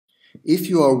If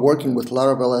you are working with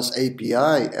Laravel as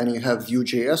API and you have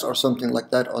Vue.js or something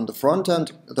like that on the front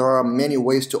end, there are many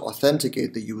ways to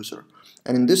authenticate the user.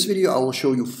 And in this video, I will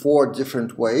show you 4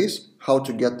 different ways how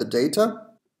to get the data.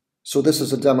 So this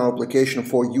is a demo application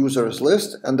for users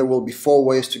list, and there will be 4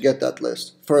 ways to get that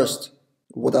list. First,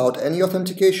 without any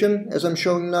authentication, as I'm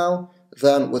showing now,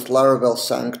 then with Laravel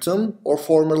Sanctum or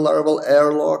former Laravel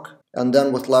Airlock, and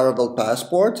then with Laravel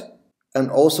Passport, and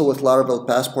also with Laravel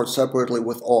Passport separately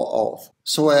with oAuth.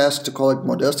 So I asked a colleague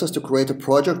Modestas to create a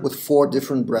project with 4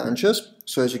 different branches.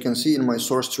 So as you can see in my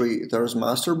source tree, there's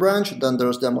master branch, then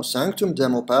there's demo Sanctum,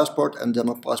 demo Passport, and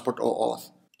demo Passport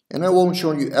oAuth. And I won't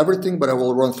show you everything, but I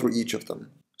will run through each of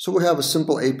them. So we have a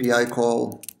simple API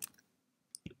call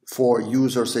for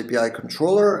users API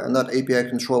controller, and that API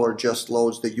controller just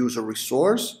loads the user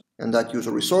resource, and that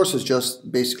user resource is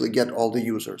just basically get all the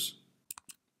users.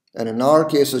 And in our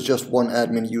case, it's just one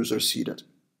admin user seated.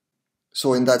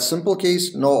 So in that simple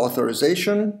case, no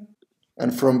authorization.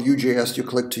 And from Vue.js, you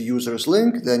click to users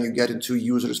link, then you get into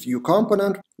users view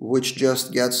component, which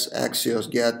just gets Axios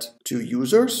get to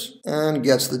users and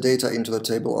gets the data into the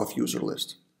table of user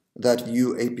list. That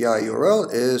Vue API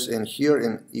URL is in here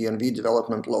in env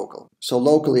development local. So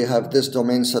locally I have this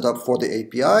domain set up for the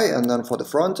API, and then for the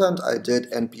front end, I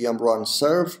did npm run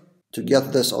serve to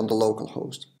get this on the local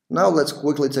host. Now let's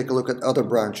quickly take a look at other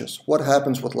branches. What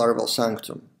happens with Laravel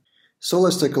Sanctum? So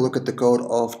let's take a look at the code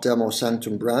of demo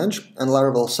Sanctum branch. And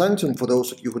Laravel Sanctum, for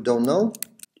those of you who don't know,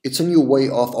 it's a new way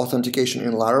of authentication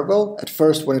in Laravel. At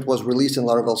first, when it was released in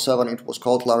Laravel 7, it was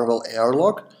called Laravel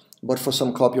Airlock, but for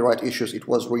some copyright issues, it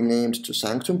was renamed to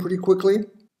Sanctum pretty quickly.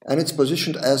 And it's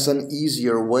positioned as an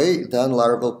easier way than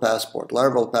Laravel Passport.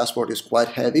 Laravel Passport is quite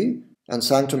heavy, and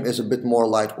Sanctum is a bit more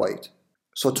lightweight.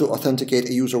 So to authenticate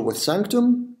a user with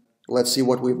Sanctum, let's see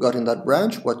what we've got in that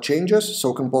branch, what changes.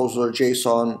 So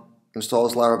composer.json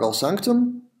installs Laravel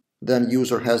Sanctum, then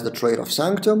user has the trait of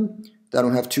Sanctum, then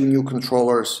we have 2 new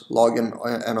controllers, login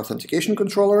and authentication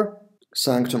controller.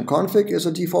 Sanctum config is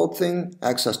a default thing,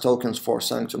 access tokens for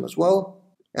Sanctum as well,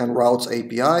 and routes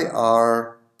API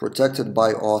are protected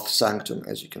by auth Sanctum,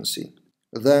 as you can see.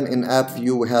 Then in app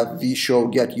view we have vshow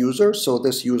get user, so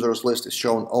this users list is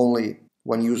shown only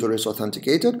when user is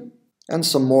authenticated. And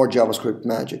some more JavaScript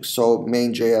magic. So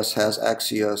main.js has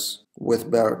Axios with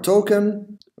bearer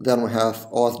token. Then we have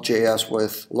auth.js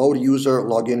with load user,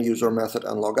 login user method,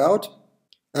 and logout.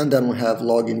 And then we have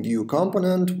login view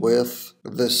component with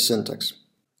this syntax.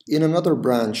 In another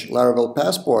branch, Laravel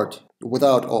Passport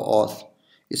without oAuth,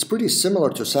 it's pretty similar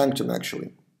to Sanctum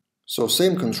actually. So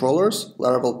same controllers,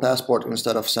 Laravel Passport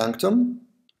instead of Sanctum.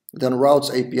 Then routes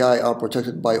API are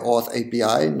protected by auth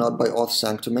API, not by auth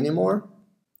Sanctum anymore.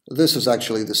 This is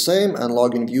actually the same, and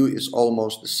login view is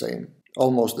almost the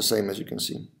same as you can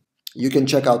see. You can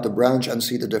check out the branch and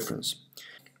see the difference.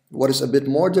 What is a bit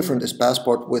more different is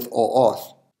Passport with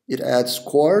oAuth. It adds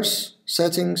CORS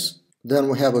settings, then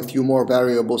we have a few more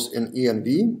variables in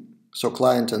env, so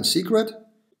client and secret.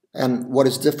 And what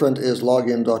is different is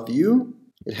login.view.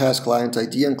 It has client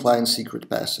ID and client secret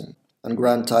passing, and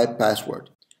grant type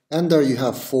password. And there you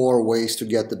have 4 ways to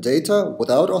get the data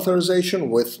without authorization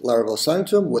with Laravel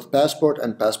Sanctum, with Passport,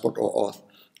 and Passport oAuth.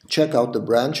 Check out the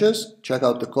branches, check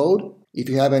out the code. If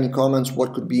you have any comments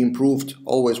what could be improved,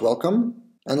 always welcome.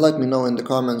 And let me know in the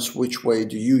comments which way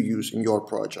do you use in your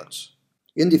projects.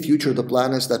 In the future, the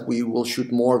plan is that we will shoot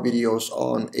more videos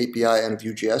on API and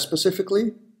Vue.js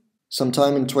specifically.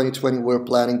 Sometime in 2020, we're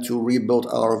planning to rebuild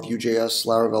our Vue.js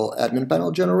Laravel admin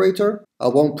panel generator. I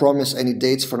won't promise any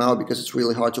dates for now because it's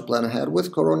really hard to plan ahead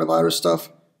with coronavirus stuff.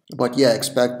 But yeah,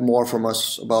 expect more from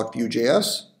us about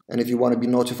Vue.js. And if you want to be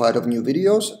notified of new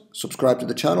videos, subscribe to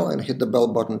the channel and hit the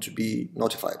bell button to be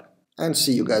notified. And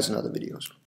see you guys in other videos.